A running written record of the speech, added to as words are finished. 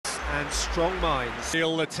and strong minds.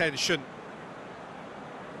 Feel the tension.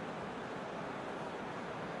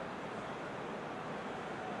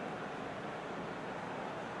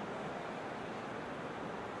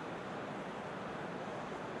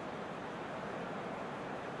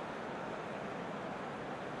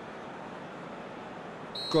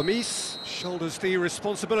 Gomis shoulders the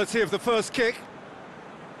responsibility of the first kick.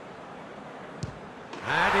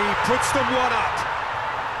 And he puts them one up.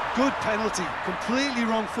 Good penalty, completely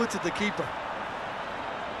wrong-footed the keeper.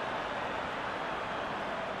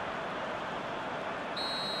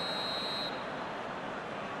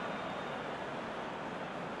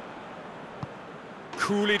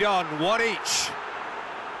 Coolly done, one each.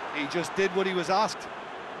 He just did what he was asked.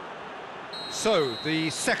 So, the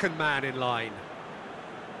second man in line.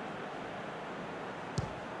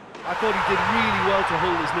 I thought he did really well to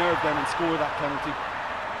hold his nerve then and score that penalty.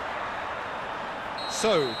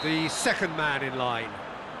 So, the second man in line.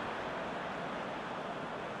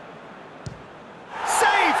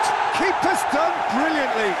 Saved! Keeper's done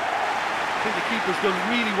brilliantly. I think the keeper's done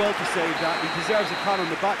really well to save that. He deserves a pat on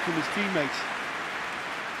the back from his teammates.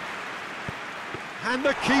 And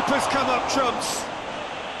the keeper's come up trumps.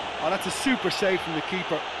 Oh, that's a super save from the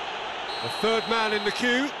keeper. The third man in the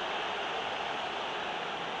queue.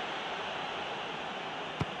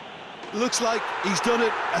 Looks like he's done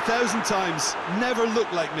it 1,000 times. Never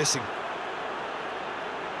looked like missing.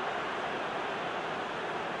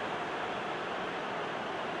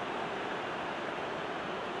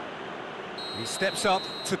 He steps up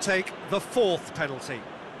to take the fourth penalty.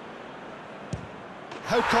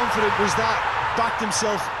 How confident was that? Backed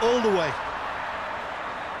himself all the way.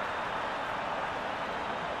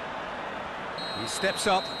 He steps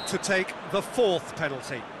up to take the fourth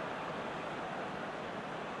penalty.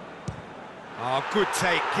 Oh, good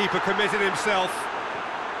take, keeper committed himself.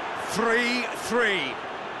 3-3.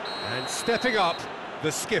 And stepping up,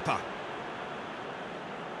 the skipper.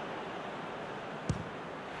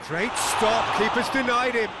 Great stop, keeper's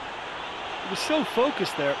denied him. He was so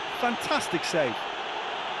focused there, fantastic save.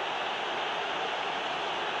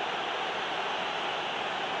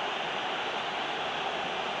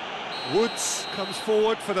 Woods comes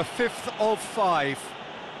forward for the fifth of 5.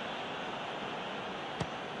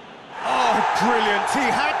 Oh, brilliant, he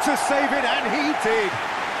had to save it, and he did.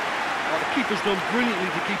 Oh, the keeper's done brilliantly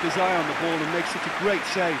to keep his eye on the ball and make such a great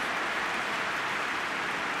save.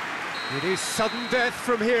 It is sudden death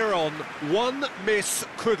from here on. One miss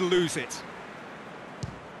could lose it.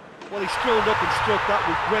 Well, he strolled up and struck that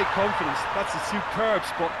with great confidence. That's a superb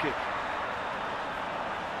spot kick.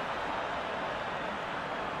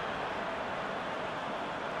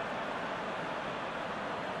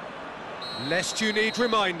 Lest you need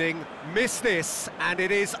reminding, miss this and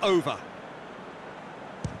it is over.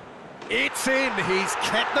 It's in, he's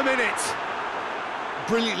kept them in it.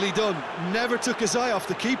 Brilliantly done. Never took his eye off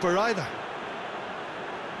the keeper either.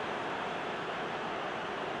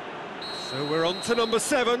 So we're on to number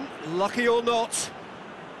 7, lucky or not.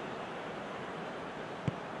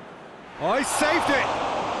 I saved it!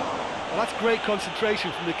 Well, that's great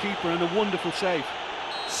concentration from the keeper and a wonderful save.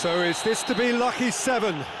 So is this to be lucky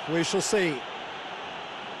 7? We shall see.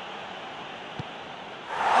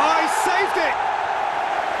 I saved it!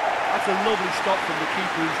 That's a lovely stop from the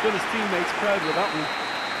keeper. He's done his teammates proud with that one.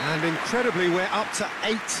 And incredibly, we're up to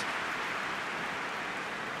 8.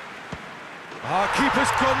 Our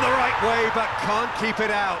keeper's gone the right way, but can't keep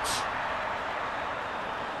it out.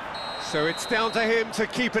 So it's down to him to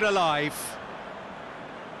keep it alive.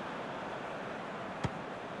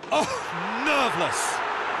 Oh, nerveless!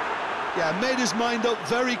 Yeah, made his mind up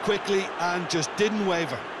very quickly and just didn't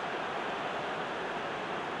waver.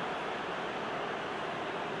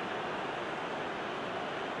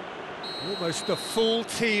 Almost a full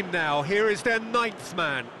team now. Here is their 9th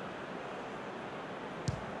man.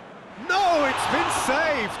 No, it's been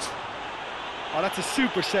saved! Oh, that's a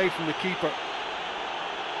super save from the keeper.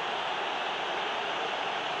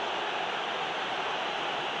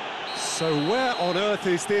 So where on earth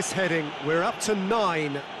is this heading? We're up to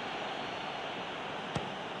 9.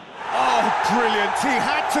 Oh, brilliant! He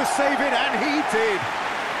had to save it, and he did!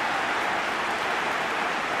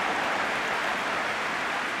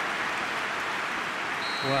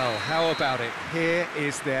 Well, how about it? Here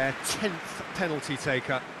is their 10th penalty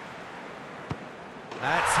taker.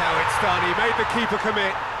 That's how it's done. He made the keeper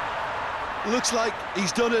commit. Looks like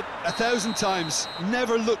he's done it 1,000 times.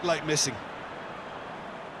 Never looked like missing.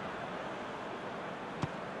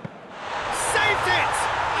 Saved it!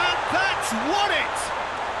 And that's won it!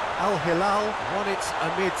 Al-Hilal won it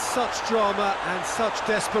amid such drama and such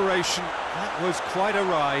desperation. That was quite a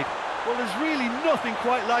ride. Well, there's really nothing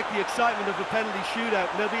quite like the excitement of a penalty shootout,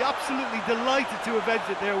 and they'll be absolutely delighted to avenge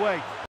it their way.